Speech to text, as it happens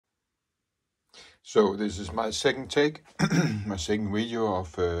So this is my second take, my second video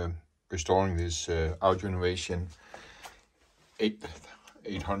of restoring this Audio Innovation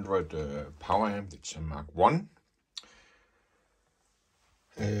 800 power amp. It's a mk1.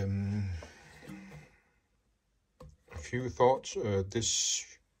 A few thoughts. This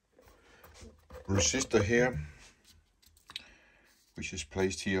resistor here, which is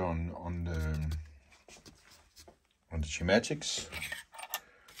placed here on the schematics.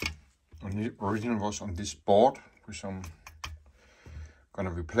 And the original was on this board, which I'm gonna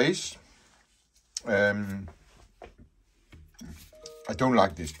replace. I don't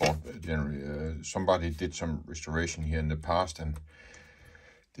like this board generally. Somebody did some restoration here in the past, and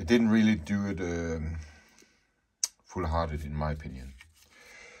they didn't really do it full-hearted, in my opinion.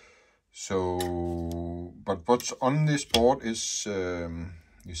 So, but what's on this board is,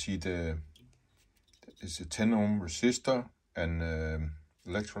 you see, it's a 10 ohm resistor and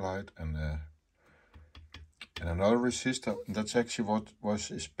electrolyte and another resistor. That's actually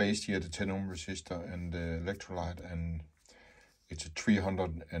what is based here, the 10 ohm resistor and the electrolyte, and it's a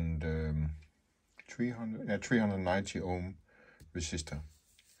 390 ohm resistor,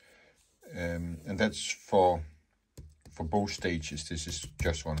 and that's for both stages. This is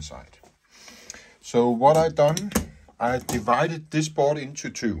just one side. So what I done, I divided this board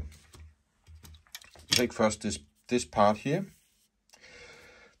into two. Take first this part here.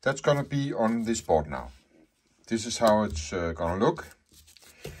 That's gonna be on this board now. This is how it's gonna look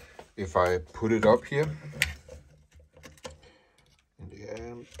if I put it up here.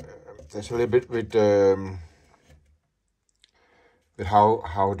 There's a little bit with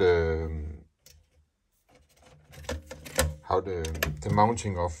how the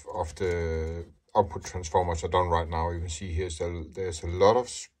mounting of the output transformers are done right now. You can see here, so there's a lot of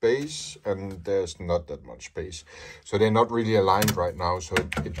space and there's not that much space, so they're not really aligned right now, so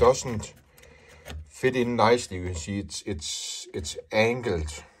it doesn't fit in nicely. You can see it's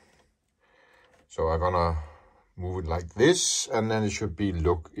angled, so I'm gonna move it like this, and then it should be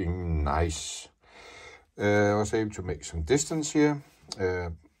looking nice. I was able to make some distance here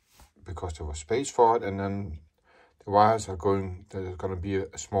because there was space for it, and then the wires are going, there's going to be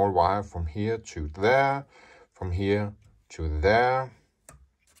a small wire from here to there, from here to there.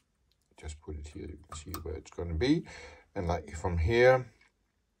 Just put it here, you can see where it's going to be. And like from here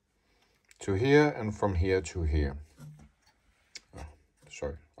to here, and from here to here. Oh,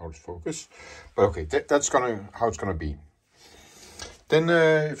 sorry, out of focus. But okay, that's how it's going to be. Then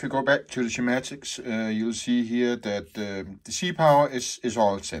if you go back to the schematics, you'll see here that the C power is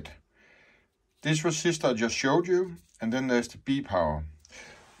all set. This resistor I just showed you, and then there's the B power.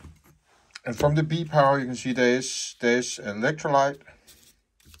 And from the B power, you can see there's electrolyte.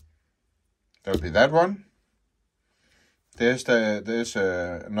 That'll be that one. There's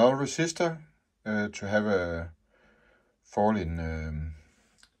another resistor to have a fall in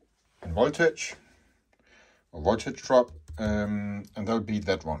voltage or voltage drop, and that'll be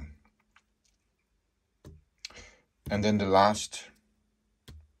that one. And then the last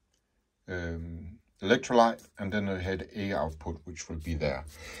electrolyte, and then I had A output, which will be there.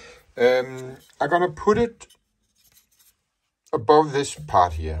 I'm gonna put it above this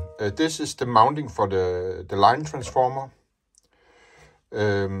part here. This is the mounting for the line transformer,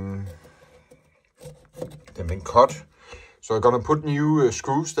 the mk1. So I'm gonna put new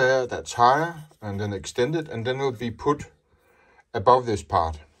screws there that's higher, and then extend it, and then it'll be put above this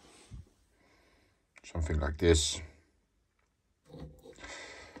part, something like this.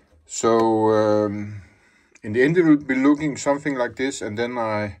 So in the end it will be looking something like this, and then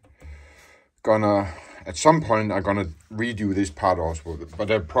at some point I'm gonna redo this part also, but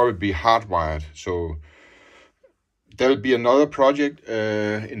they'll probably be hardwired. So there'll be another project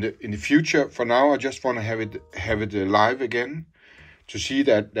in the future. For now, I just want to have it live again to see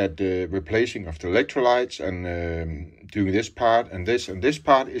that the replacing of the electrolytes and doing this part and this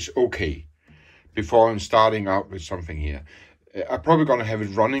part is okay before I'm starting out with something here. I'm probably going to have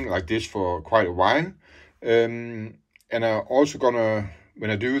it running like this for quite a while. And I'm also going to,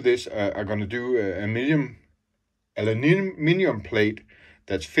 when I do this, I'm going to do a aluminum plate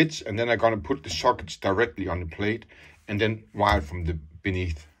that fits, and then I'm going to put the sockets directly on the plate and then wire from the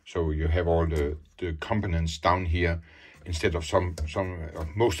beneath. So you have all the components down here instead of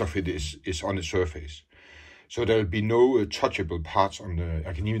most of it is on the surface. So there'll be no touchable parts on the,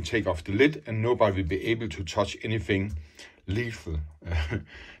 I can even take off the lid and nobody will be able to touch anything lethal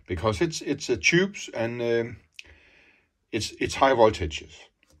because it's tubes and it's high voltages.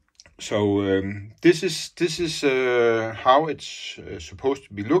 So this is how it's supposed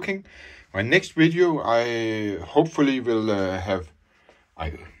to be looking. My next video, I hopefully will have,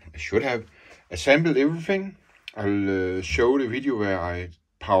 I should have assembled everything. I'll show the video where I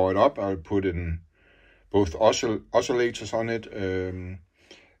power it up. I'll put in both oscillators on it,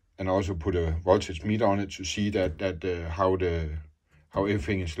 and also put a voltage meter on it to see that how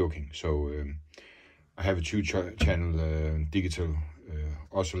everything is looking. So I have a 2-channel digital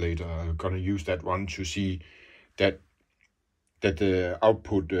oscillator. I'm gonna use that one to see that the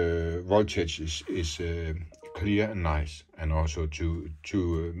output voltage is clear and nice, and also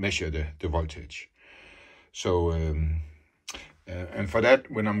to measure the voltage. So and for that,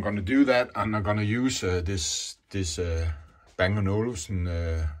 when I'm gonna do that, I'm not gonna use this Bang & Olufsen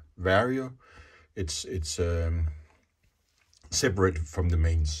Vario. It's separate from the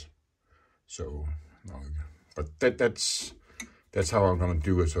mains. So, but that's how I'm gonna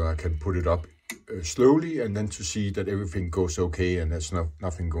do it. So I can put it up slowly, and then to see that everything goes okay and there's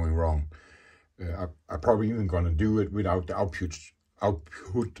nothing going wrong. I'm probably even gonna do it without the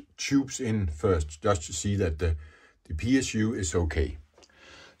output tubes in first, just to see that the PSU is okay.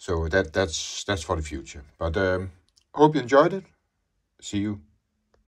 So that's for the future. But hope you enjoyed it. See you.